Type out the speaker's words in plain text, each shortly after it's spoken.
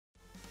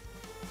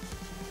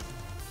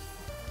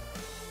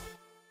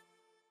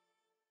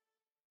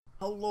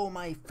Hello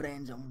my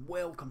friends and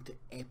welcome to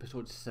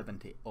episode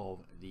 70 of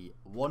The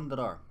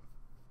Wanderer.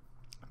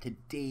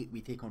 Today we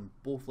take on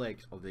both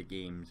legs of the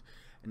games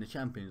in the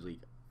Champions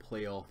League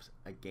playoffs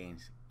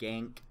against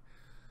Genk.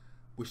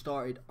 We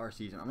started our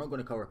season. I'm not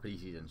going to cover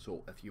pre-season,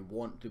 so if you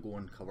want to go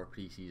and cover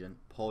pre-season,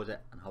 pause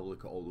it and have a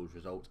look at all those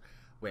results.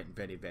 Went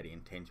very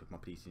intense with my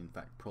pre-season, in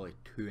fact probably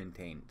too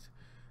intense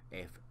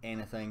if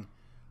anything.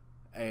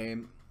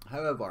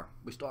 However,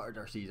 we started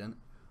our season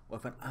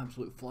with an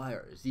absolute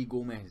flyer, Z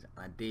Gomez,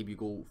 and a debut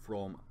goal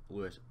from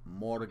Lewis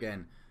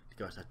Morgan to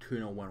give us a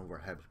 2-0 win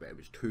over Hibs, but it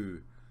was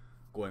two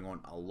going on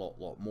a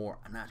lot more,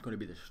 and that's going to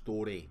be the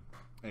story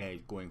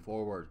going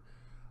forward.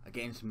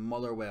 Against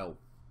Motherwell,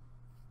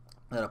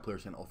 I had a player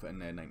sent off in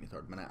the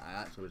 93rd minute. I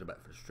actually was a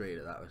bit frustrated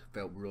at that. I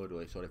felt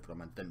really sorry for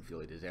him. I didn't feel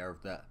he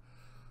deserved it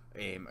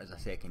as a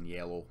second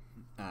yellow,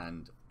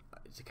 and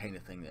it's the kind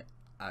of thing that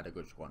I had a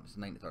good squad. It's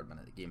the 93rd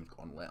minute, the game's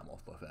gone, let him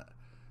off with it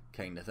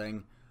kind of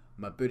thing.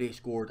 Mabudi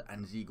scored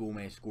and Z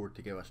Gomez scored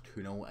to give us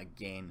 2-0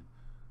 again.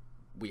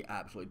 We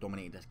absolutely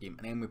dominated this game,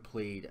 and then we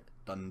played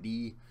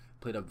Dundee.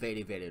 Played a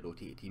very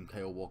rotated team.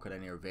 Kyle Walker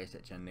in there,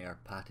 Vesic in there,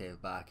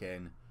 Patev back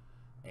in,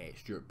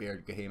 Stuart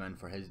Baird came in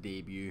for his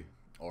debut,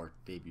 or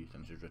debut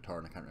since his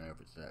return, I can't remember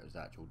if it's his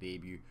actual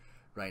debut.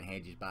 Ryan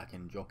Hedges back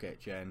in,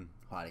 Jokic in,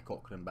 Harry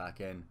Cochrane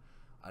back in,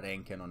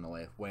 Arenkin on the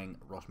left wing,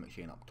 Ross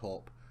McShane up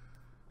top.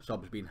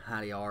 Subs being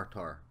Harry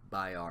Arter,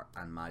 Bayer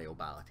and Mario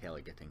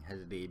Balotelli getting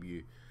his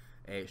debut.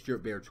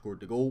 Stuart Baird scored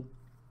the goal,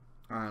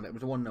 and it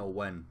was a 1-0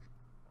 win.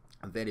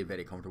 A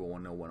very comfortable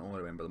 1-0 win. I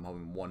only remember them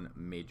having one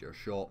major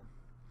shot,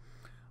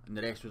 and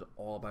the rest was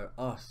all about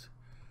us.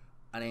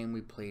 And then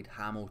we played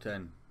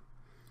Hamilton,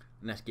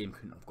 and this game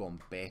couldn't have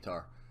gone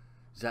better.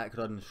 Zach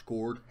Rudden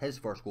scored his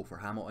first goal for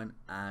Hamilton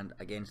and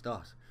against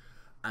us.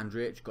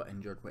 Andrich got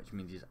injured, which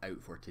means he's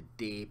out for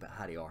today, but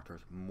Harry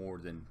Arter's more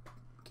than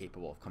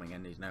capable of coming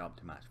in. He's now up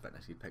to match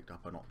fitness. He picked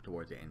up a knock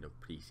towards the end of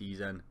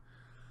pre-season.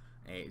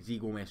 Z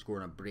Gomez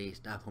scoring a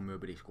brace, Dapo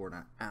Mubiri scoring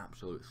an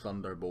absolute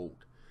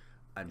thunderbolt,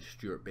 and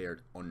Stuart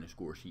Baird on the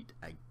score sheet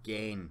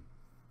again.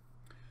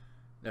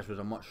 This was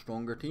a much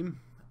stronger team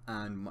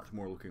and much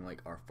more looking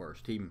like our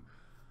first team.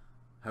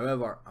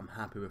 However, I'm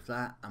happy with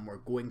that, and we're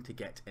going to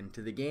get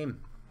into the game.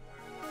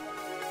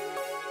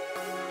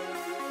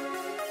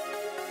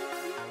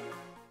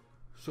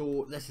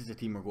 So this is the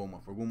team we're going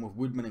with. We're going with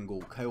Woodman in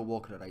goal, Kyle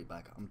Walker at right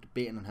back. I'm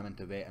debating on him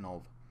into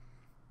Vetinov,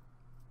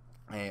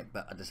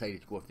 but I decided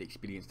to go with the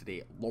experience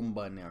today.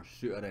 Lumba in there,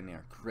 Suter in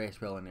there,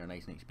 Cresswell in there,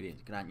 nice and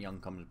experienced. Grant Young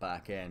comes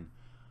back in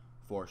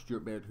for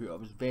Stuart Baird, who I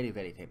was very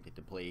tempted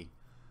to play,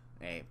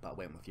 but I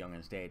went with Young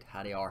instead.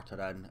 Harry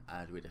Arter in,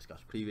 as we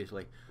discussed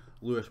previously.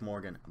 Lewis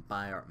Morgan,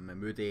 Bayer,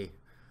 Mahmoudi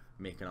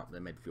making up the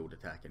midfield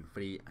attacking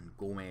three, and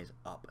Gomez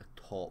up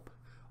top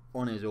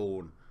on his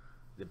own.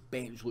 The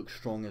bench looks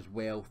strong as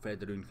well.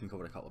 Federoon can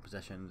cover a couple of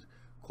positions,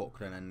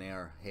 Cochrane in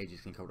there,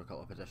 Hedges can cover a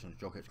couple of positions,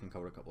 Jokic can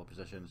cover a couple of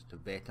positions, to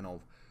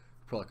Vetinov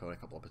probably cover a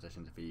couple of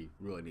positions if he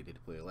really needed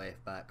to play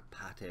left back.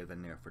 Patev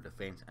in there for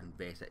defence, and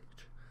Vesic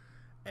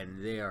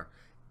in there.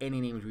 Any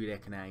names we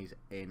recognise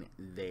in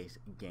this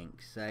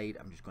Genk side?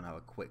 I'm just going to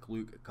have a quick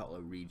look, a couple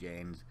of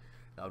regens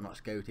that I've not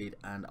scouted,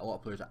 and a lot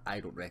of players that I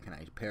don't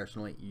recognise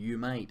personally. You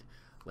might,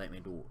 let me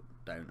know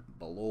down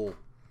below.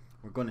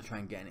 We're going to try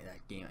and get into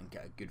that game and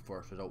get a good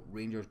first result.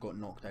 Rangers got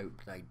knocked out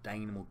by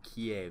Dynamo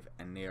Kiev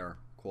in their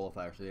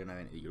qualifiers, so they're now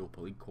into the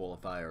Europa League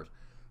qualifiers.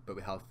 But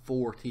we have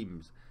 4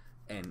 teams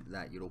in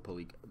that Europa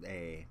League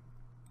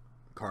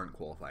current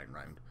qualifying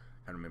round.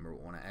 I can't remember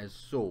what one it is,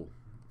 so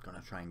I'm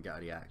going to try and get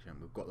a reaction.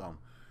 We've got them.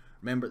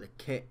 Remember, the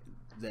kit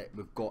that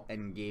we've got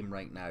in game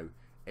right now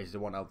is the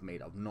one I've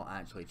made. I've not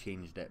actually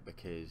changed it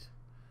because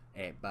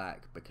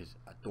because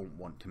I don't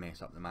want to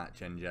mess up the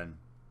match engine.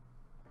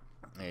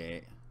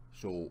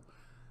 So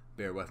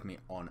bear with me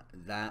on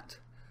that.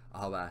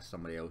 I have asked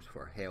somebody else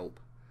for help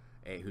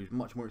who's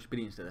much more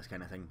experienced at this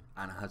kind of thing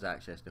and has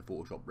access to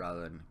Photoshop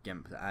rather than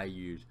GIMP that I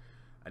use,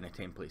 and the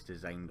template's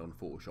designed on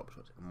Photoshop,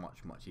 so it's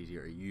much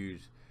easier to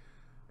use.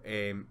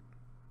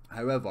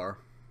 However,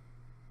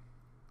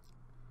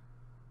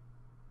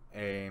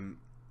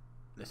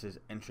 this is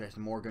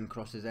interesting. Morgan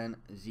crosses in,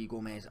 Z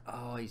Gomez,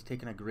 oh, he's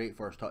taken a great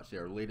first touch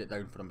there, laid it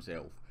down for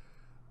himself,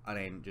 and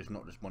then just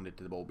not responded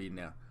to the ball being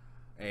there.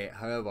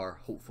 However,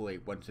 hopefully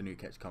once the new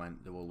kits come in,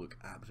 they will look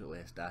absolutely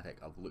ecstatic.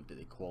 I've looked at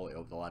the quality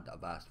of the lad that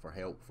I've asked for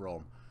help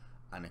from,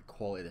 and the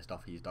quality of the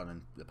stuff he's done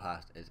in the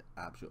past is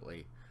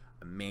absolutely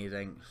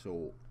amazing.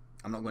 So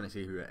I'm not going to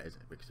say who it is,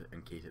 because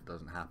in case it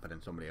doesn't happen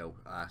and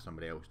I ask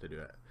somebody else to do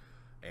it,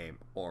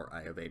 or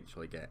I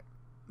eventually get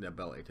the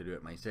ability to do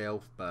it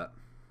myself. But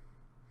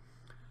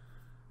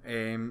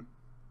we're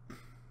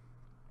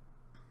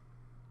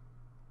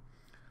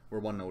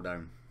 1-0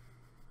 down.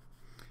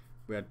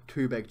 We had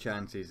 2 big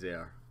chances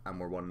there, and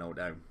we're 1-0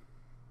 down.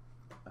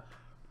 I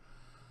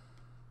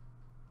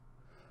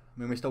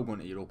mean, we're still going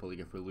to Europa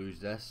League if we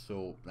lose this,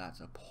 so that's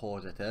a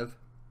positive.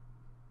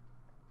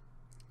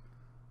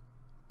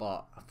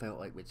 But I felt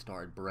like we'd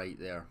started bright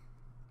there.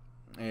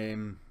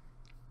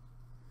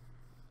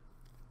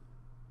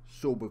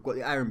 So we've got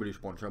the Iron Brew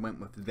sponsor. I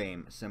went with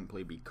them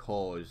simply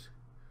because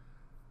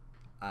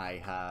I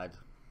had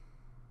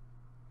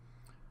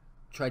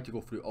tried to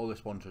go through all the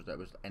sponsors that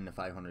was in the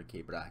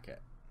 500k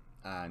bracket,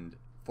 and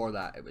for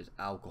that it was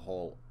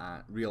alcohol,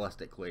 and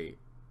realistically,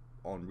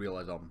 on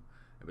realism,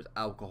 it was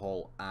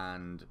alcohol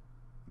and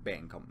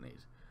betting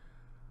companies.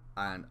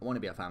 And I want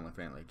to be a family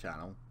friendly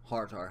channel.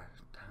 Hearts are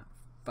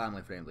a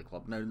family friendly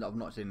club. Now, I'm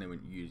not saying they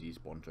wouldn't use these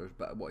sponsors,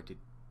 but I wanted to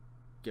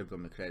give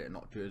them the credit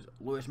not to. As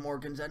Lewis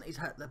Morgan's in, he's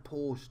hit the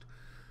post.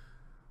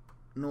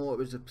 No, it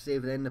was a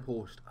save in the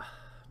post.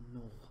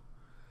 No.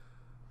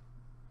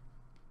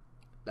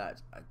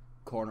 That's a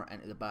corner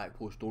into the back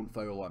post, don't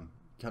foul him.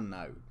 Can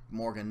now.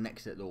 Morgan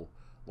nicks it though.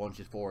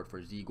 Launches forward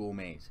for Z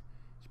Gomez.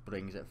 Just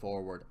brings it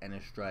forward in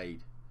his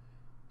stride.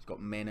 He's got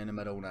men in the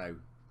middle now.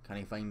 Can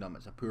he find him?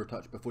 It's a poor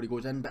touch before he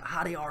goes in, but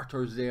Harry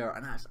Arter's there,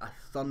 and that's a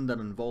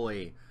thundering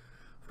volley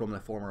from the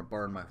former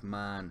Bournemouth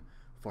man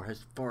for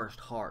his first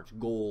Hearts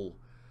goal.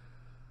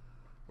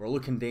 We're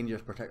looking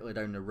dangerous, particularly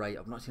down the right.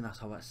 I've not seen us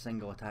have a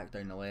single attack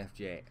down the left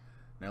yet.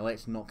 Now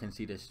let's not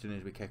concede as soon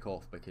as we kick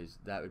off, because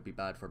that would be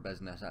bad for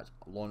business. That's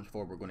launch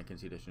forward, we're going to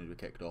concede as soon as we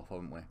kicked off,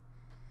 haven't we?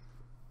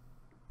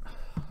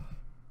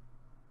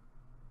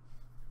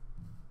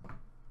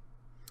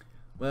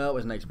 Well, it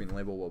was nice being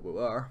level what we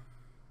were.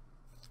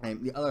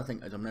 The other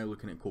thing is, I'm now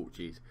looking at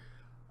coaches.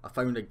 I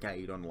found a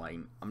guide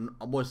online.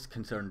 I was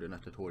concerned doing a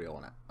tutorial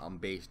on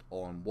it. Based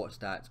on what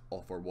stats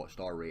offer what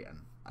star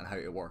rating and how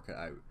to work it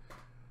out.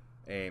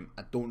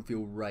 I don't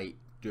feel right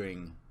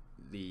doing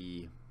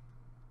the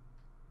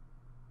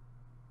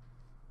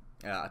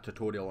a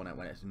tutorial on it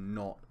when it's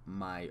not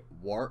my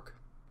work.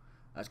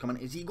 That's coming.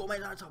 Is he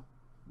going? That's a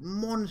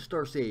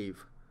monster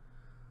save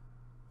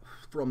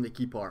from the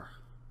keeper.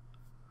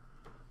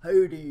 How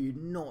do you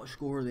not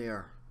score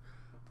there?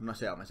 I'm not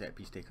setting up my set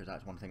piece takers.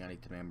 That's one thing I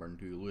need to remember and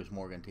do. Lewis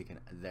Morgan taking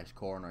this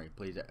corner. He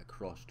plays it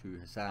across to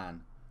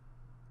Hassan.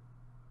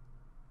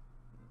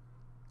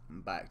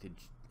 And back to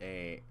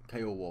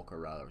Kyle Walker,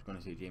 rather. I was going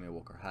to say Jamie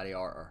Walker. Harry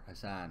Arter,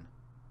 Hassan.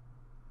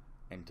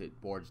 Into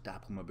towards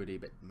Dapple Mabudi,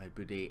 but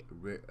Mabudi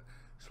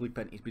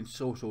sleeping. He's been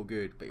so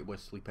good, but he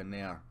was sleeping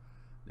there.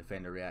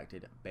 Defender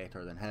reacted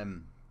better than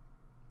him.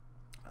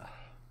 I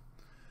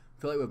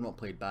feel like we've not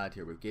played bad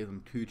here. We've gave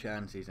them 2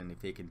 chances and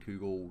they've taken 2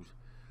 goals.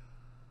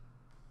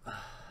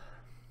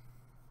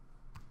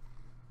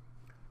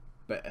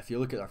 But if you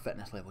look at their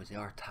fitness levels, they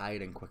are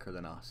tiring quicker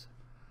than us.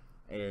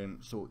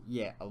 So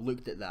yeah, I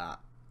looked at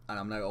that, and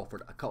I'm now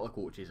offered a couple of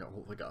coaches that will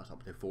hopefully get us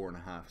up to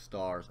 4.5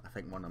 stars. I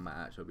think one of them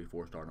might actually be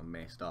 4 star and I'm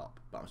messed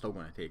up, but I'm still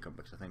going to take him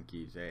because I think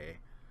he's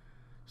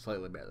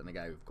slightly better than the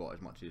guy we've got.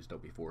 As much as he'll still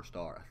be 4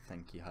 star, I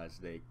think he has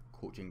the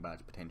coaching badge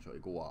potential to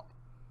go up.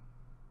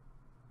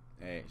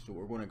 So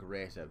we're going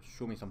aggressive.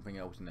 Show me something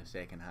else in the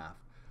second half.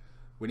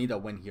 We need a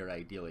win here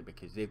ideally,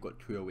 because they've got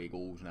 2 away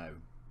goals now.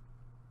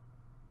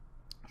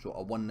 So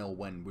a 1-0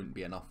 win wouldn't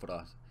be enough for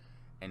us.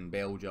 In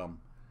Belgium,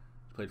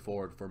 played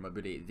forward for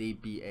Mabudi. They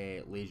beat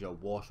Legia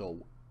Warsaw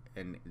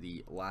in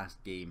the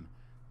last game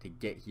to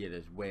get here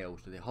as well.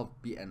 So they have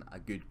beaten a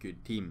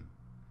good team.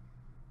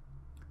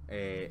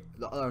 The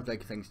other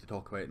big things to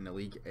talk about in the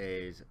league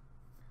is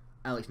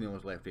Alex Neil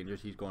has left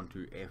Rangers. He's gone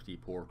to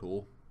FC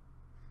Porto.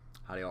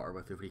 Harry Arter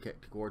with the free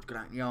kick towards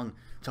Grant Young.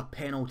 It's a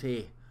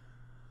penalty.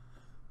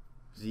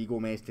 Z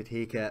Gomez to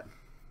take it.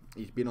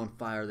 He's been on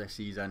fire this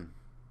season.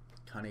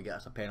 Can he get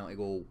us a penalty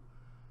goal?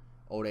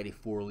 Already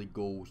 4 league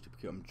goals to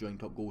become joint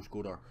top goal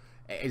scorer.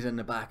 It is in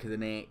the back of the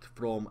net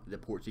from the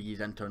Portuguese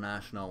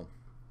international.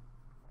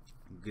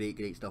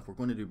 Great stuff. We're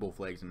going to do both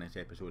legs in this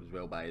episode as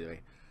well, by the way.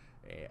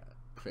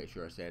 Pretty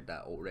sure I said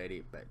that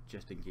already, but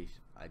just in case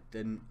I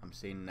didn't, I'm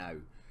saying now.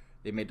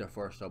 They made their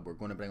first sub. We're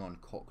going to bring on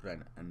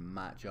Cochrane and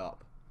match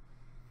up.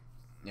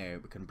 Now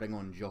we can bring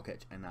on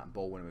Jokic in that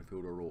ball winning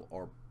midfielder role,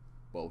 or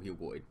well, he'll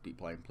go to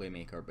deep line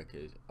playmaker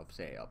because I've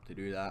set it up to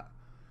do that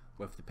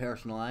with the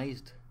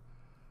personalised.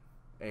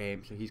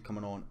 So he's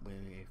coming on with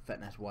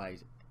fitness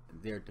wise.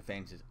 Their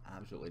defence is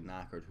absolutely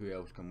knackered. Who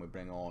else can we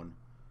bring on?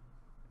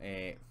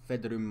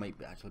 Federum might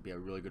actually be a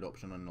really good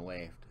option on the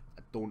left.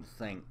 I don't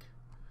think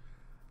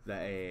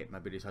that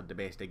Mabudi's had the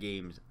best of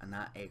games, and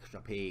that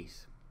extra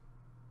pace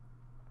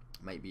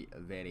might be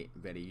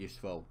very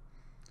useful.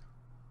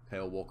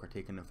 Kyle Walker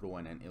taking the throw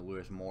in into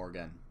Lewis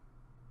Morgan.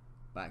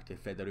 Back to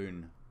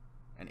Federun.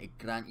 Into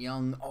Grant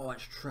Young. Oh,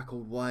 it's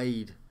trickled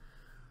wide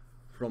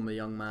from the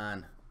young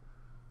man.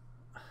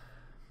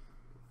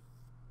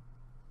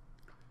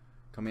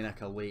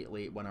 Kamina, a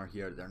late winner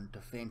here. Their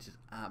defence is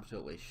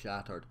absolutely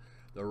shattered.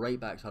 The right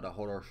backs had a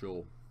horror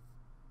show,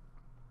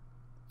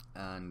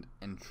 and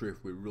in truth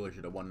we really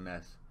should have won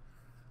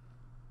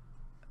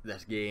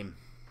this game.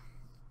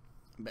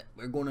 But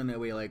we're going in the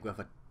away leg with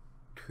a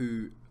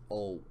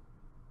 2-all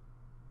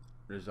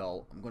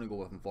result. I'm going to go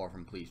with them far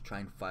from please. Try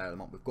and fire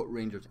them up. We've got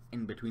Rangers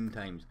in between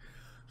times,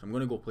 so I'm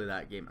going to go play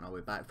that game and I'll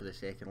be back for the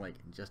second leg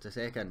in just a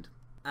second.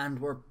 And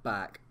we're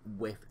back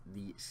with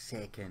the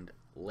second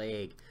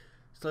leg.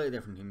 Slightly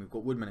different team. We've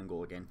got Woodman in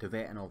goal again.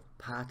 Tvetanov,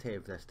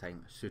 Patev this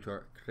time,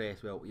 Suter,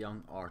 Cresswell,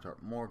 Young, Arter,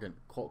 Morgan,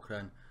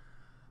 Cochrane,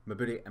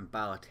 Mabudi and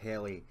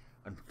Balotelli.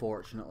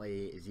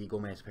 Unfortunately, Z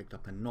Gomez picked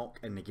up a knock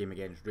in the game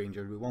against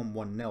Rangers. We won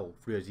 1-0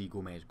 through a Z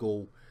Gomez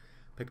goal.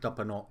 Picked up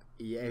a knock.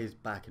 He is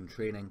back in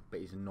training, but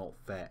he's not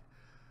fit.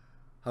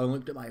 Having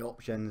looked at my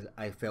options,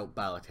 I felt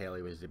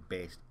Balotelli was the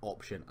best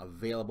option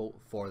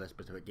available for this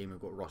specific game. We've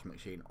got Ross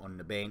McShane on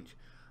the bench.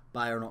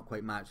 Bayer not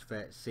quite match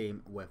fit.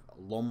 Same with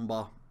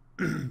Lomba.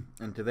 And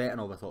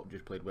Tvetanov I thought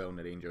just played well in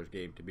the Rangers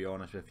game, to be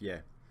honest with you.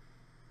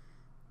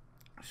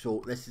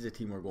 So this is the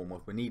team we're going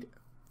with. We need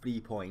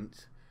 3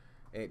 points.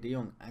 De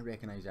Jong, I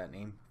recognise that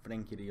name.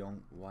 Frankie De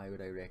Jong, why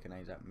would I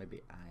recognise that?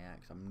 Maybe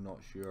Ajax, I'm not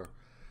sure.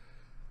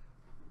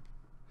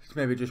 It's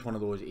maybe just one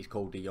of those, he's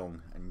called De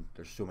Jong, and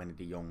there's so many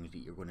De Jongs that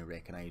you're going to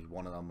recognise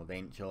one of them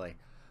eventually.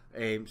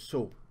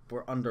 So,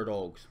 we're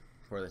underdogs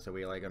for this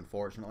away leg,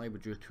 unfortunately. We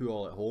drew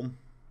 2-2 at home.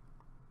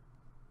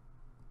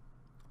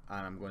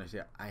 And I'm going to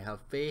say, I have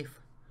faith.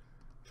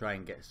 Try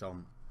and get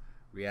some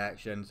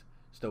reactions.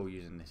 Still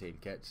using the same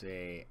kits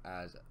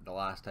as the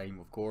last time,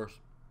 of course.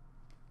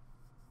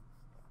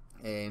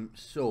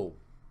 So,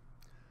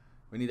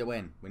 we need a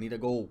win. We need a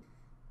goal.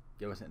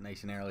 Give us it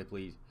nice and early,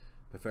 please.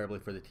 Preferably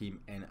for the team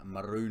in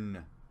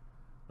maroon.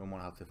 Don't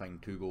want to have to find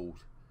 2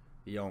 goals.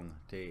 De Jong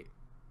to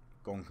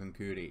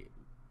Gonkankuri.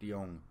 De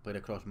Jong played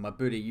across.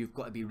 Mabudi, you've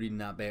got to be reading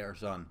that better,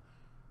 son.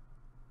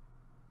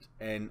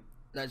 And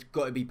that's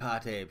got to be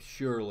Patev,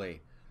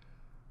 surely.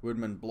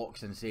 Woodman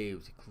blocks and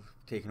saves.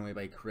 Taken away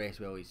by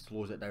Cresswell. He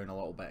slows it down a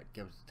little bit.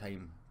 Gives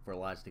time for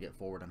lads to get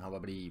forward and have a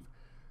breathe.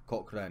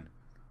 Cochrane.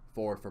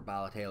 Forward for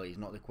Balotelli. He's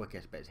not the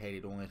quickest, but it's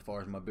headed only as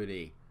far as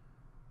Mabudi.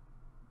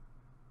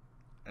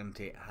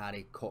 Into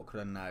Harry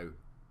Cochrane now.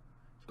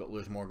 He's got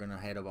Lewis Morgan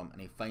ahead of him, and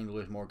he finds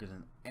Lewis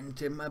Morgan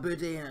into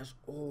Mabudi, and it's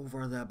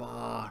over the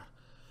bar.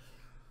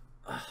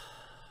 He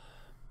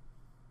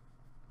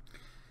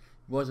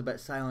was a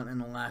bit silent in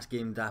the last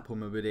game, Dapo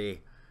Mabudi,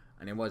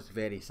 and he was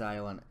very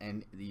silent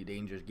in the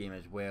Rangers game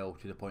as well,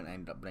 to the point I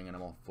ended up bringing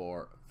him off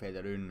for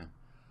Federun.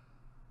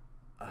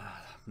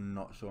 I'm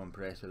not so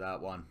impressed with that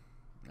one,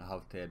 I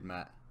have to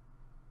admit.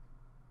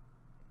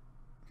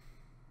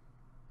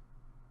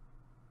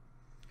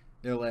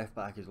 Their left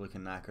back is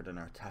looking knackered, and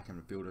our attacking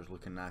midfielder is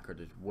looking knackered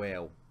as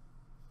well.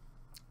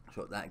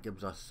 So that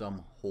gives us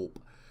some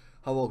hope.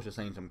 I've also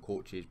signed some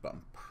coaches, but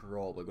I'm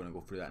probably going to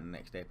go through that in the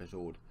next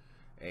episode.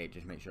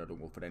 Just make sure I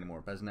don't go for any more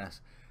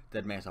business.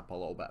 Did mess up a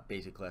little bit.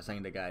 Basically, I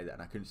signed a guy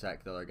and I couldn't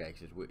sack the other guy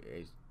because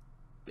his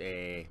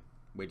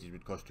wages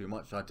would cost too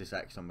much. So I had to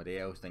sack somebody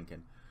else,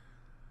 thinking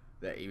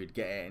that he would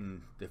get it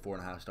in the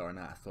 4.5 star, and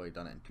I thought he'd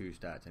done it in 2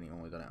 stats, and he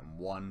only done it in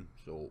 1.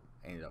 So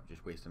ended up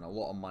just wasting a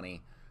lot of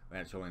money. We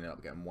actually ended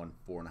up getting 1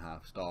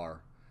 4.5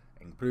 star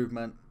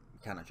improvement.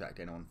 Can't attract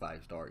anyone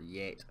 5 star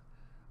yet.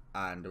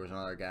 And there was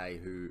another guy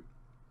who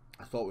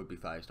I thought would be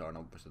 5 star, and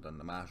obviously done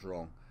the maths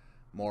wrong.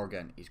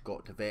 Morgan, he's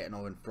got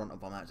Tvetanov in front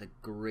of him. That's a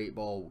great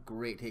ball,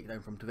 great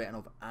takedown from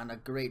Tvetanov, and a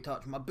great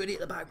touch. Mabudi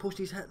at the back post,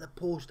 he's hit the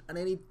post, and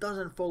then he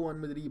doesn't follow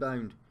in with the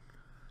rebound.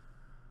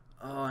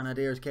 Oh, and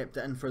Adair's kept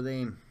it in for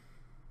them.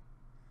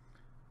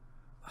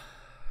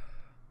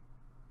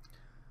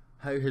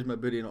 How has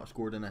Mabudi not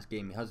scored in this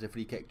game? He has the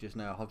free kick just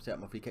now. I have set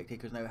up my free kick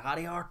takers now.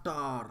 Harry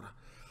Arter.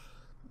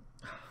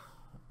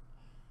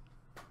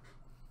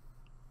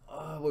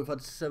 Oh, we've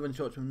had 7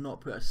 shots. We've not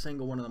put a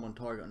single one of them on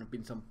target, and there have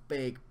been some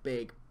big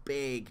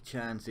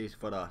chances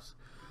for us.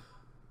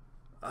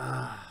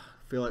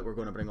 Feel like we're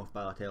going to bring off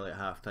Balotelli at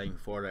half time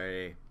for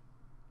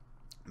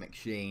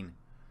McShane.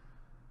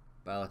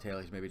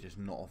 Balotelli's maybe just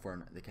not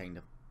offering the kind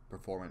of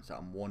performance that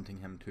I'm wanting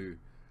him to.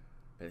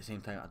 But at the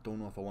same time, I don't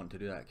know if I want to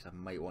do that, because I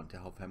might want to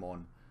have him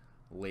on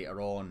later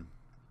on.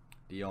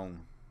 De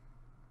Jong.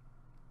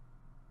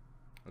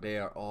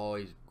 There. Oh,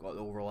 he's got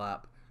the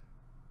overlap.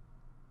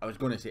 I was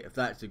going to say, if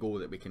that's the goal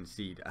that we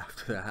concede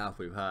after the half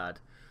we've had,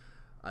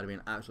 I'd have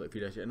been absolutely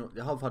furious. I know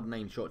they have had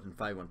 9 shots and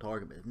 5 on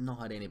target, but they've not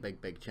had any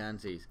big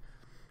chances.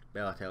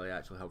 Balotelli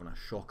actually having a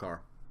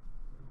shocker.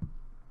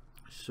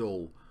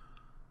 So,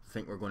 I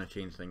think we're going to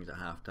change things at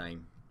half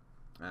time.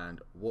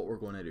 And what we're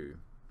going to do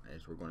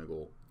is we're going to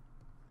go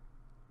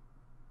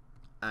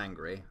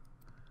angry.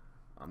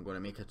 I'm going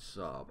to make a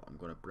sub. I'm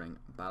going to bring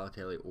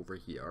Balotelli over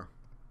here.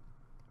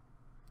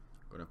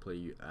 I'm going to play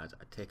you as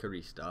a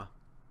Tecarista.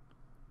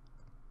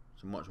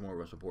 So much more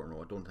of a supporting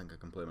role. I don't think I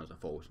can play him as a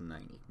false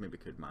 9. He maybe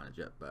could manage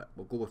it, but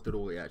we'll go with the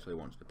role he actually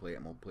wants to play it,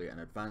 and we'll play it an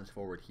advanced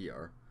forward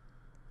here.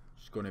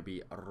 It's going to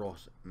be a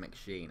Ross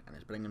McShane, and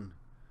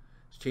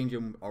it's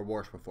changing our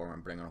worst performer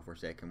and bringing off our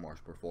second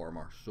worst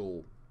performer.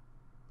 So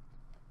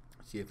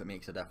see if it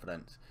makes a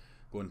difference.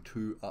 Going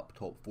 2 up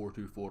top,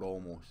 4-2-4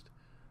 almost.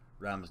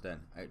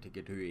 Ramsden out to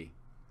Gadui.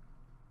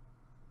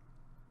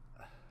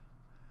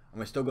 And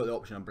we've still got the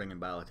option of bringing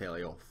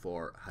Balotelli off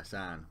for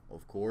Hassan,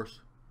 of course,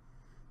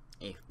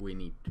 if we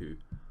need to.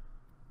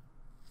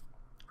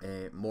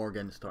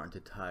 Morgan starting to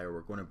tire.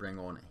 We're going to bring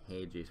on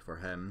Hedges for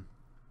him.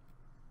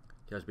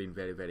 He has been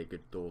very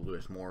good though,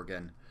 Lewis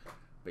Morgan.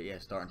 But yeah,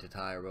 starting to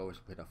tire. We always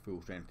played a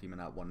full strength team in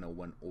that 1-0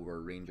 win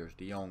over Rangers.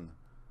 De Jong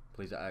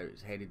plays it out.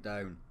 It's headed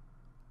down.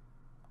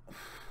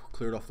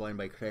 Cleared off the line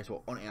by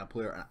Cresswell. Onto a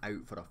player and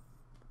out for a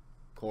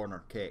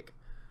corner kick.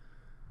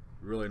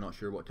 Really not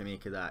sure what to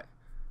make of that.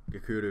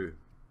 Gakuru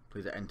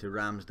plays it into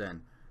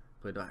Ramsden.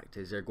 Played back to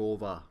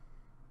Zergova.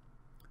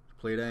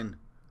 Played in.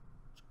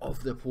 It's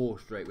off the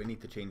post. Right, we need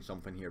to change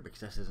something here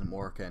because this isn't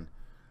working.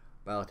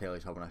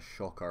 Balotelli's having a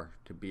shocker,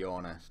 to be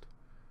honest.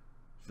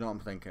 So you know what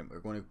I'm thinking? We're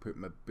going to put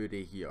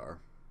Mabude here.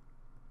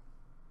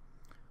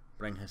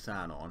 Bring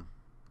Hassan on.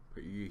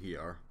 Put you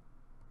here.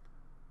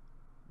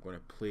 I'm going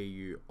to play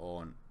you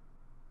on.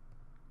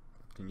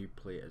 Can you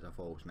play it as a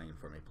false 9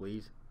 for me,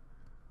 please?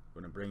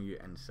 I'm going to bring you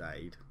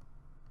inside.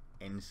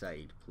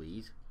 Inside,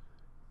 please.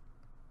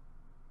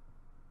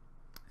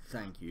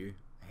 Thank you.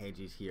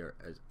 Hedges here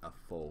as a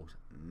false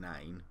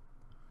 9.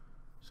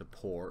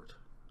 Support.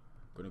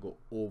 I'm going to go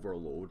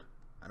overload.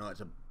 I know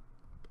it's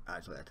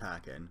actually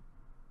attacking.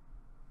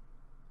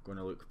 Going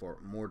to look for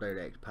more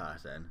direct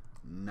passing.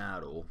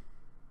 Narrow.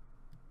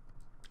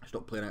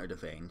 Stop playing out of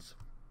defence.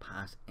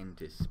 Pass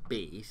into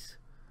space.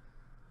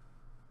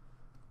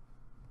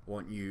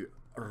 Want you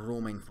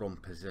roaming from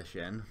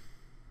position.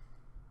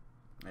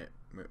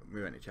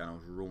 Move into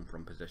channels, roam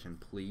from position,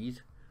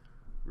 please.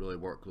 Really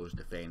work those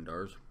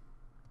defenders.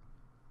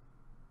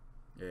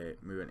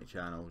 Move into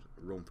channels,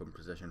 roam from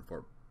position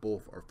for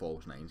both our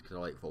false 9s, because I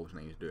like false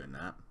 9s doing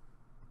that.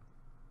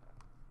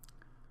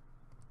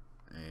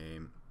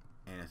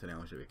 Anything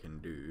else that we can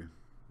do?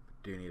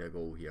 Do need a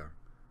goal here.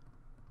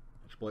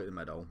 Exploit the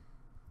middle,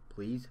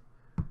 please.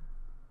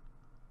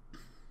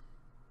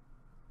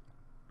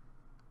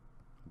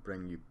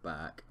 Bring you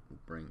back.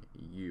 Bring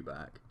you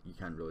back. You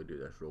can't really do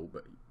this role,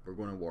 but we're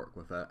going to work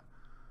with it.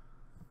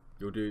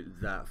 You'll do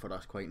that for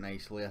us quite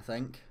nicely, I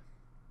think.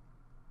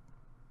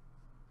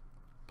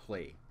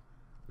 Play.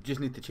 We just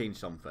need to change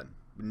something.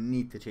 We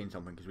need to change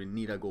something because we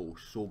need a goal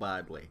so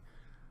badly.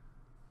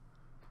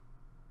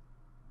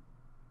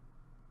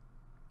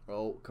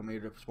 Oh, can we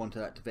respond to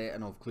that?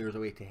 Tvetanov clears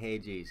away to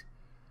Hedges.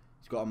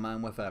 He's got a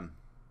man with him.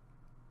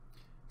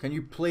 Can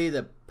you play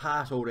the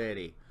pass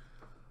already?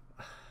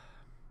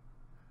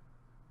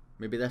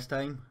 Maybe this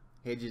time.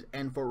 Hedges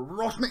in for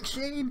Ross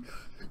McShane.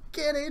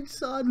 Get in,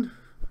 son.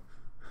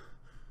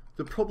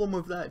 The problem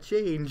with that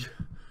change,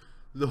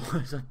 though,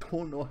 is I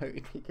don't know how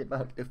to take it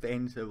back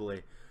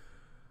defensively.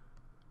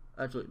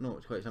 Actually, no,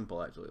 it's quite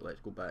simple. Actually, let's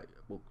go back.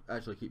 We'll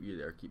actually keep you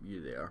there. Keep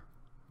you there.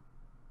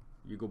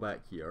 You go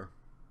back here.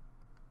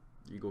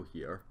 You go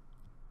here.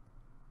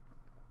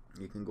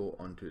 You can go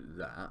onto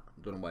that.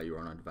 Don't know why you were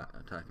on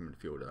attacking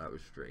midfielder. That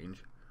was strange.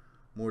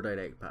 More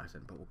direct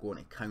passing, but we'll go on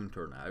a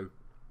counter now.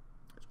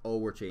 That's all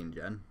we're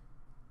changing.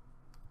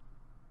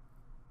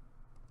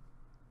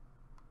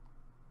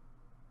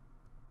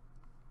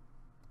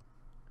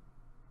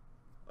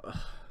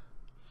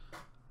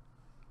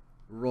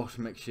 Ross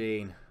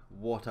McShane,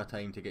 what a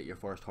time to get your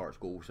first Hearts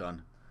goal,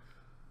 son.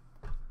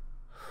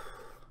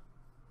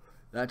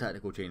 That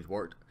tactical change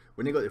worked.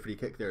 When he got the free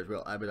kick there as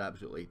well, I was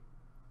absolutely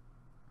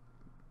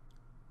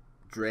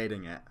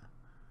dreading it.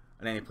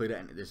 And then he played it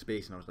into the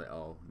space and I was like,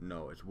 oh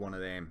no, it's one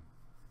of them.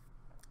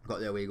 Got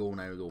the away goal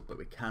now though, but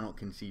we cannot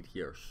concede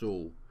here.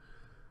 So,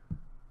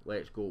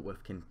 let's go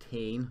with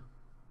contain.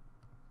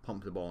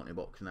 Pump the ball into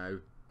the box now.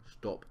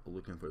 Stop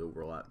looking for the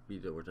overlap. Be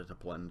that we're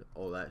disciplined.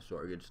 All that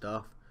sort of good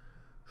stuff.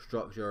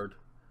 Structured.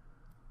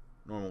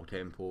 Normal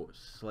tempo.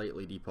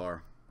 Slightly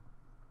deeper.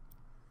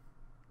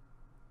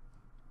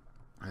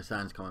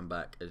 Hassan's coming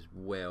back as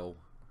well.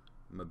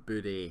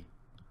 Mabude.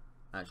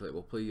 Actually,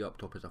 we'll play you up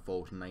top as a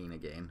false 9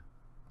 again.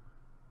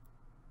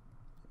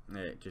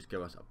 Just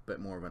give us a bit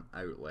more of an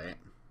outlet.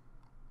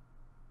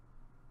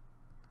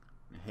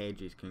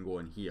 Hedges can go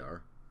in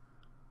here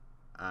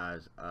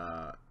as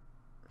a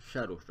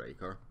shadow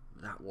striker.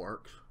 That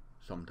works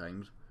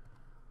sometimes.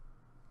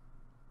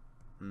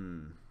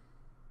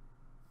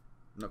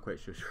 Not quite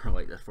so sure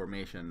like this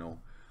formation though.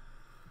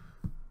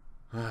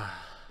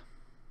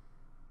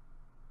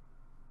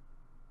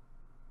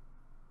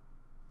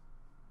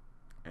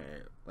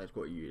 Let's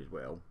go to you as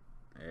well.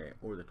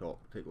 Over the top,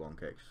 take long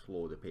kicks,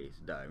 slow the pace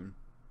down.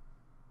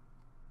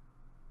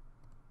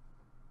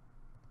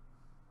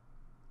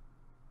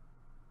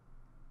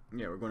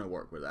 Yeah, we're going to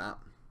work with that.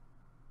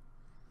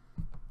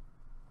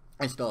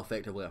 It's still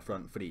effectively a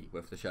front three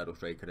with the shadow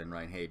striker and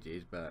Ryan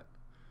Hedges, but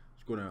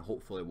it's going to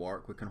hopefully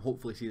work. We can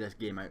hopefully see this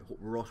game out.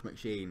 Ross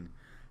McShane,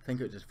 I think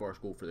it was his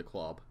first goal for the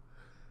club.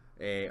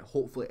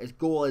 Hopefully his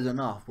goal is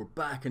enough. We're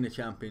back in the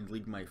Champions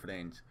League, my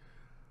friends.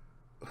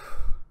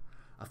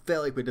 I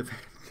felt like we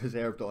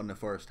deserved it on the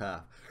first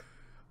half.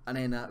 And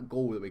then that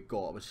goal that we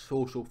got, I was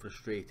so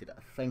frustrated.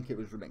 I think it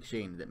was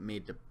McShane that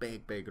made the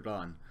big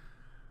run.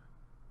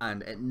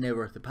 And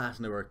the pass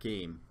never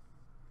came.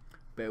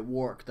 But it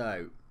worked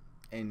out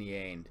in the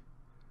end.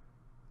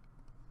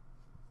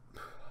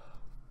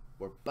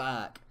 We're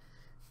back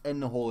in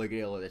the Holy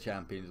Grail of the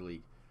Champions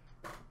League.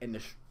 In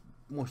the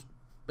most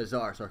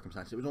bizarre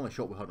circumstances. It was only a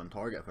shot we had on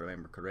target if I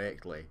remember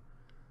correctly.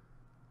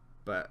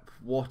 But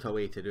what a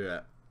way to do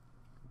it.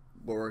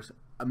 What was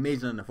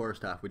amazing in the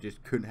first half, we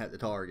just couldn't hit the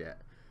target.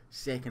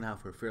 Second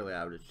half we're fairly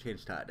average,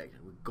 changed tactics,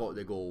 we got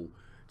the goal,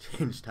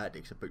 changed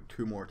tactics about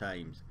 2 more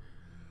times.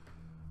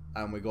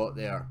 And we got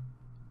there.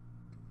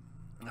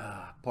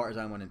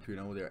 Partizan winning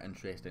 2-0 there,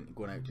 interesting.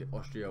 Going out to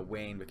Austria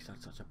Wien because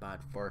that's such a bad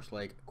first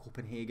leg.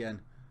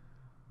 Copenhagen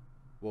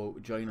will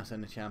join us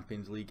in the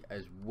Champions League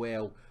as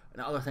well.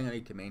 Another thing I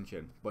need to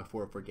mention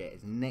before I forget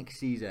is next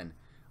season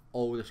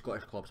all the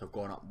Scottish clubs have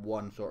gone up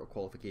one sort of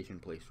qualification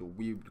place. So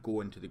we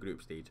go into the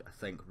group stage. I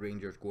think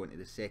Rangers go into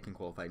the second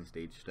qualifying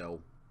stage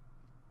still.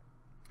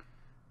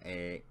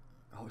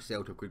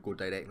 Celtic could go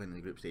directly into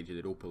the group stage of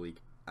the Europa League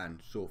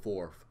and so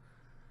forth.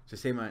 It's the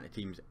same amount of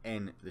teams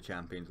in the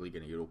Champions League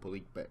and the Europa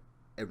League, but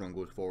everyone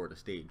goes forward a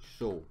stage.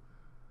 So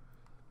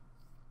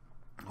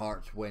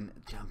Hearts win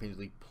Champions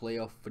League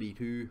playoff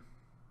 3-2.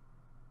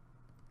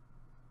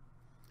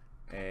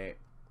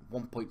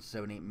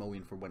 1.78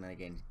 million for winning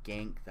against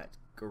Genk. That's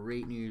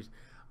great news.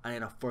 And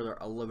then a further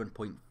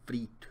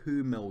 11.32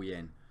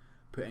 million,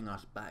 putting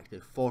us back to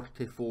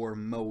 44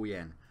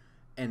 million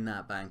in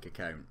that bank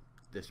account,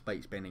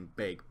 despite spending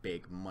big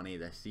money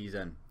this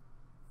season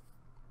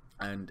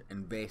and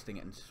investing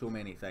it in so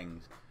many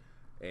things.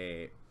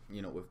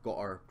 You know, we've got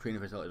our training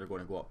facilities are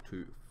going to go up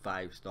to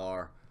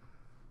 5-star.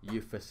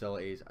 Youth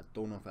facilities, I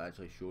don't know if it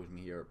actually shows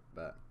me here,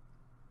 but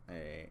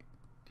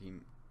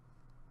team,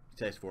 it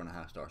says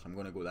 4.5 stars, so I'm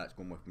going to go, that's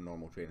going with the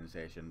normal training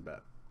session,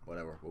 but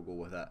whatever, we'll go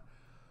with it.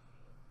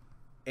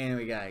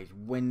 Anyway guys,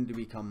 when do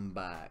we come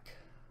back?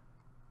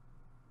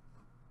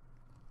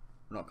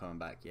 We're not coming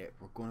back yet.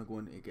 We're going to go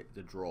in and get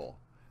the draw.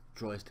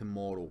 Draw is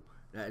tomorrow.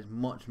 That is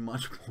much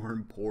more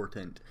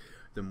important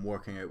than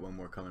working out when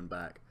we're coming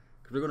back,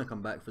 because we're going to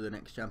come back for the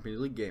next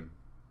Champions League game.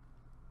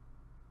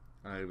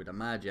 I would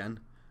imagine,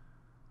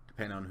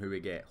 depending on who we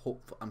get.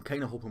 I'm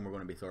kind of hoping we're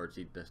going to be 3rd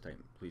seed this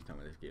time. Please tell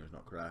me this game has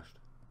not crashed.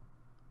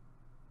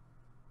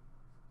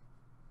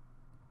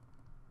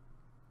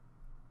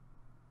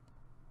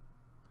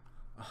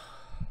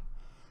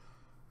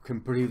 Can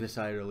breathe a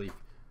sigh of relief.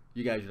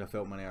 You guys would have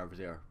felt my nerves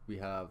there. We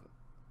have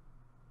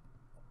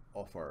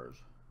offers.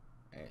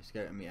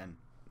 Scouting me in.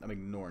 I'm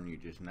ignoring you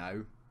just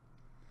now.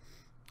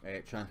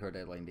 Transfer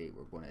deadline date,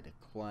 we're going to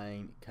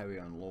decline. Carry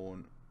on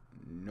loan,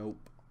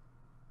 nope.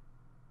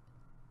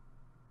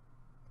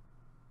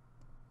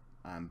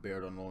 And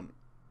Baird on loan,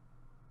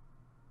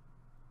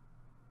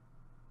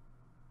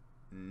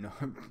 no,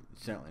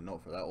 certainly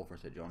not for that offer,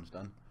 said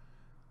Johnston.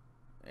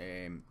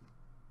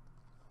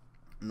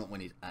 Not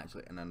when he's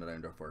actually in and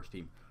around our first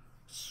team.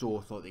 So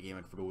I thought the game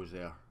had froze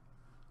there.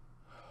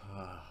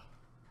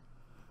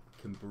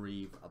 Can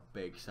breathe a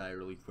big sigh of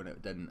relief when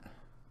it didn't.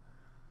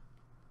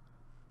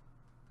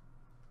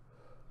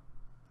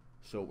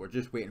 So we're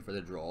just waiting for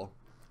the draw.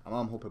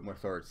 I'm hoping we're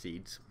 3rd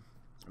seeds,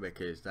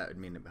 because that would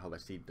mean that we have a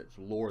seed that's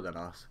lower than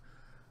us,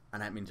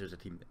 and that means there's a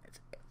team that's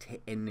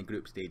in the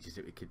group stages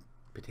that we could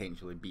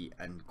potentially beat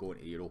and go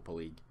into the Europa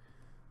League.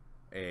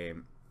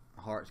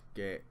 Hearts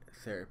get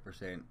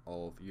 30%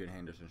 of Ewan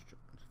Henderson's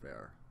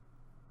transfer.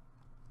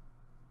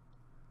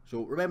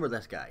 So remember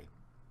this guy.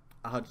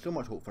 I had so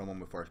much hope for him when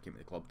we first came to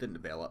the club, didn't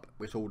develop.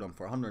 We sold him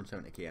for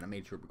 170k and I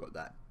made sure we got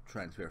that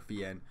transfer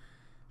fee in.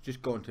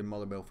 Just gone to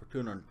Motherwell for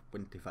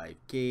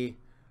 225k,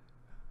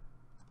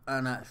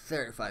 and that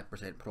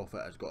 35%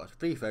 profit has got us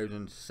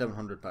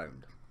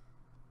 £3,700.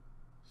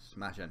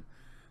 Smashing.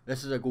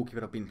 This is a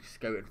goalkeeper I've been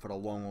scouting for a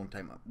long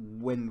time.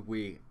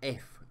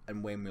 If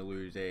and when we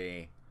lose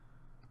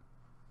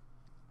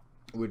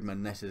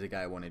Woodman, this is a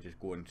guy I want to just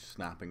go and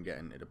snap and get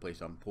into the place.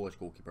 I'm Polish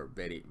goalkeeper,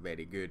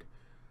 very good.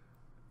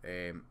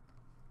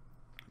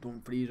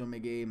 Don't freeze on my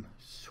game.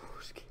 So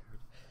scared.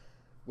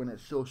 When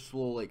it's so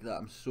slow like that,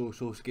 I'm so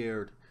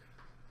scared.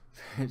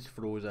 It's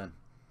frozen.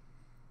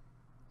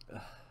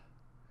 It's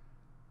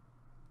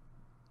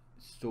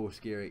so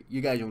scary. You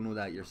guys will know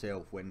that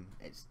yourself when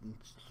it's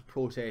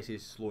process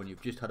is slow and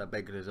you've just had a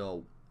big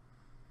result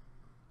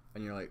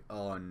and you're like,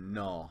 oh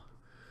no.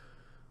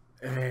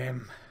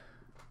 Come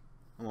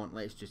on,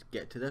 let's just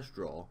get to this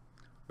draw.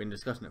 Been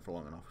discussing it for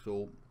long enough,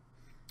 so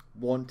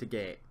want to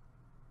get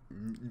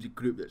the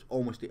group that's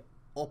almost the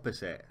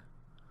opposite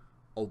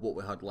of what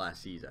we had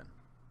last season.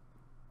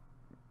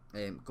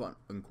 Got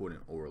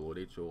encoding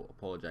overloaded, so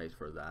apologise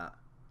for that.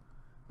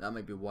 That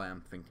might be why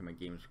I'm thinking my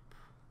game's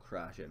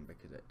crashing,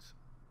 because it's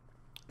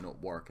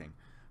not working.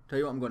 Tell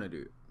you what I'm going to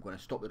do. I'm going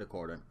to stop the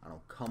recording and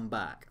I'll come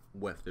back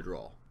with the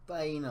draw.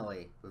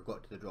 Finally, we've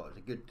got to the draw. It's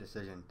a good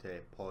decision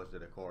to pause the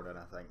recording,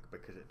 I think,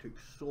 because it took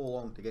so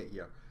long to get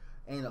here.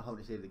 I ended up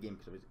having to save the game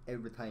because it was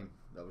every time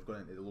that I was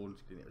going into the loading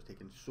screen, it was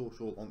taking so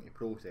long to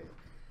process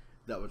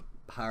that I was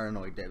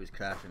paranoid that it was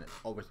crashing. It's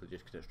obviously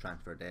just because it's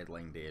transfer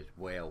deadline day as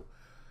well.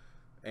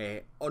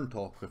 On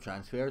talk of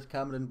transfers,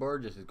 Cameron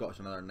Burgess has got us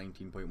another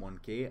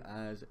 19.1k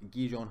as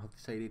Gijon have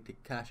decided to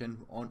cash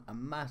in on a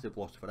massive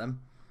loss for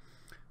him.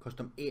 Cost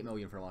him 8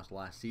 million from us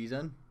last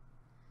season,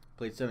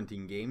 played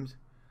 17 games,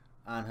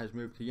 and has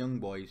moved to Young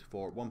Boys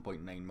for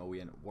 1.9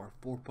 million, worth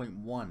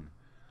 4.1.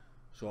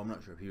 So I'm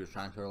not sure if he was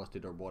transfer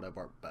listed or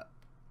whatever, but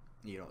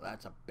you know,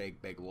 that's a big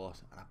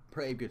loss and a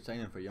pretty good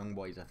signing for Young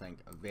Boys. I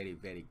think a very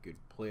good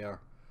player.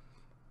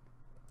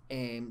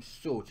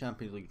 So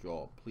Champions League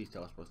draw, please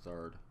tell us we're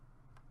 3rd.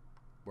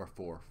 We're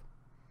 4th.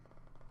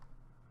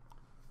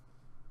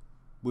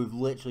 We've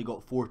literally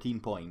got 14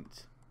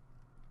 points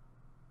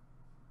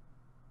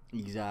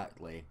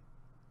exactly.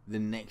 The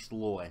next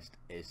lowest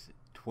is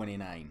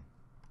 29.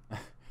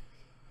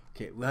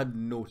 Okay, we had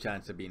no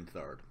chance of being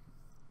third.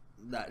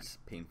 That's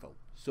painful.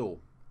 So,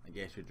 I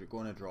guess we're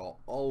going to draw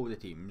all the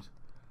teams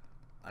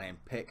and then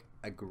pick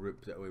a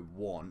group that we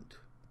want.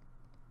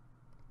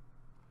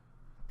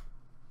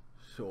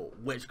 So,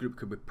 which group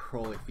could we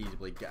probably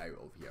feasibly get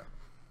out of here?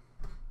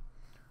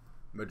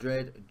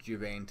 Madrid,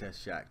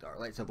 Juventus, Shakhtar.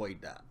 Let's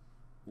avoid that.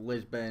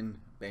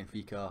 Lisbon,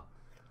 Benfica,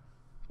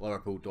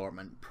 Liverpool,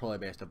 Dortmund. Probably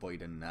best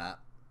avoiding that.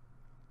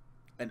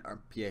 Inter,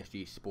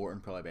 PSG,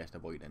 Sporting. Probably best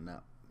avoiding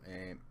that.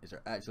 Is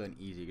there actually an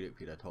easy group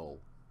here at all?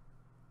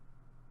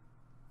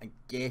 I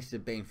guess the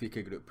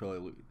Benfica group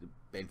probably the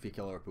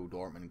Benfica, Liverpool,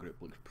 Dortmund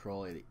group looks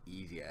probably the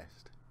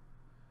easiest.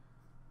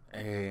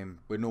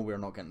 We know we're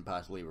not getting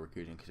past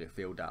Leverkusen because we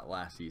failed that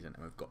last season,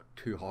 and we've got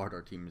two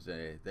harder teams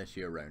this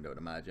year round. I would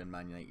imagine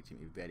Man United seem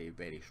to be very,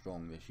 very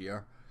strong this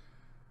year,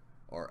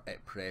 or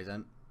at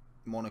present.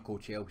 Monaco,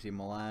 Chelsea,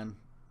 Milan,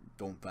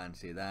 don't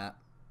fancy that.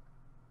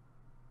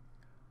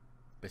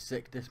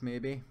 Besiktas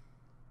maybe.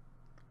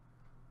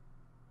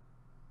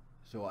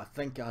 So I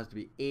think it has to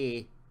be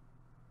A,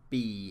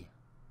 B,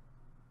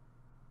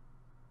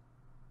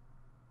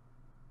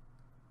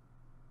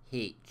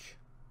 H.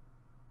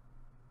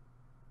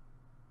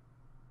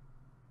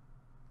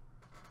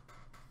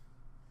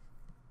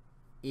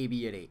 A,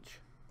 B, or H,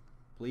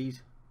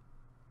 please.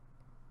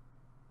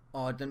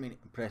 Oh, I didn't mean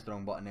to press the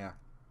wrong button there.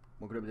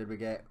 What group did we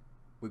get?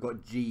 We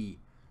got G,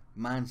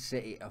 Man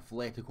City,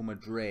 Atletico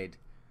Madrid,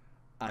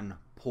 and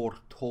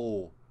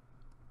Porto,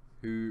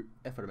 who,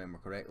 if I remember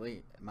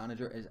correctly,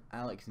 manager is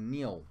Alex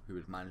Neil, who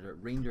was manager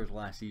at Rangers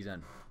last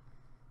season.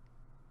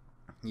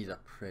 He's a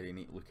pretty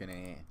neat looking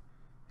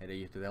head of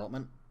youth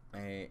development,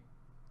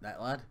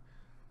 that lad.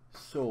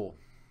 So,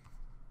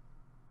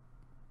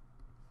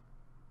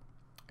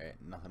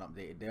 nothing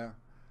updated there.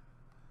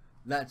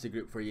 That's the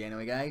group for you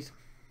anyway, guys.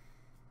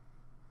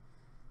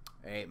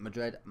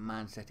 Madrid,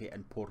 Man City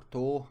and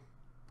Porto.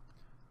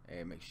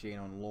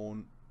 McShane on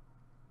loan.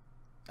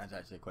 That's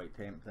actually quite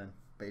tempting,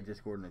 but he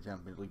just scored in the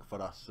Champions League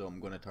for us, so I'm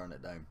going to turn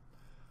it down,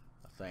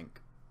 I think.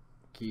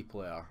 Key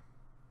player.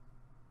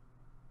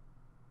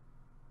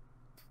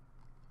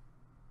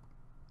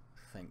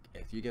 I think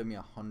if you give me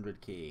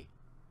 100k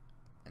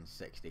and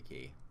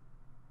 60k,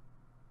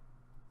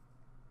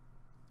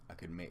 I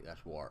could make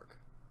this work.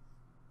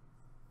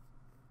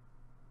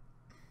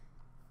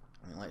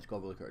 I mean, let's go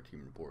have a look at our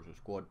team report. So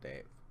squad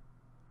depth.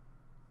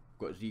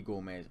 We've got Z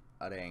Gomez,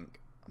 Arenk,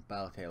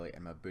 Balotelli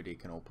and Mabudi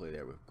can all play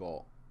there. We've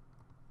got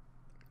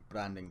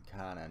Brandon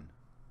Cannon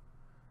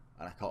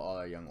and a couple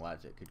other young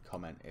lads that could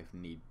come in if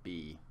need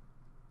be.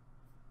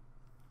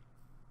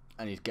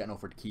 And he's getting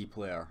offered key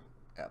player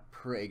at a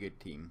pretty good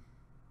team.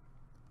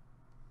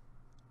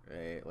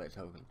 Let's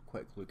have a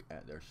quick look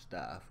at their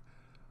staff.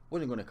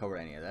 Wasn't going to cover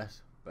any of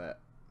this, but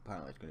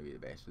apparently it's going to be the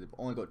best. So they've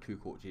only got two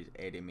coaches,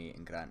 Eddie Mate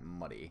and Grant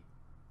Murray,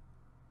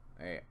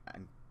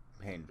 and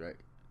Hendrick.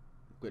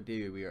 We've got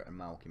Davey Weir and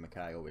Malky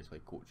Mackay obviously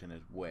coaching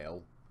as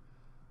well.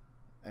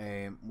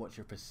 What's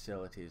your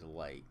facilities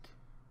like?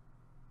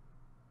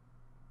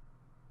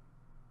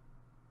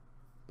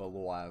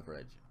 Below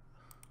average.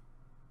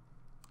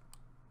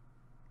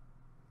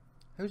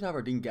 How's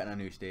Aberdeen getting a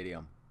new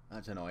stadium?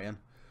 That's annoying.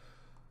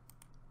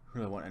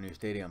 Really want a new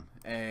stadium.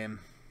 Debating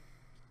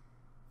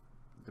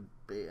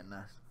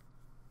this.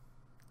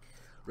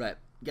 Right,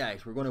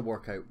 guys, we're going to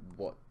work out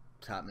what's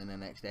happening in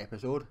the next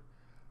episode.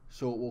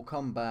 So we'll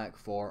come back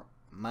for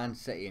Man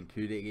City in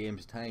 2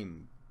 games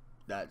time.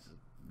 That's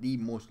the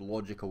most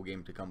logical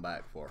game to come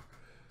back for.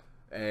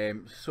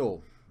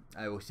 So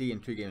I will see you in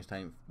 2 games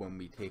time when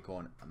we take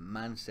on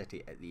Man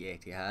City at the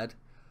Etihad.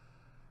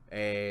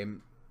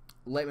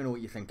 Let me know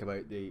what you think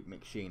about the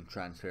McShane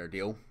transfer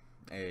deal.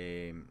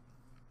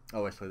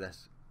 Obviously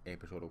this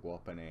episode will go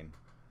up and then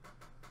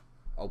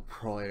I'll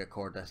probably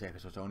record this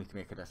episode, so I'll need to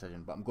make a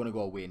decision, but I'm going to go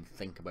away and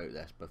think about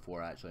this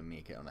before I actually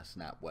make it on a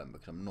snap win,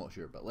 because I'm not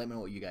sure. But let me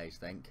know what you guys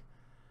think,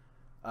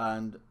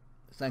 and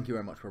thank you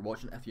very much for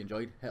watching. If you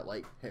enjoyed, hit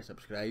like, hit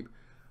subscribe,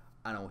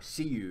 and I'll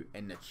see you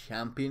in the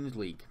Champions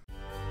League.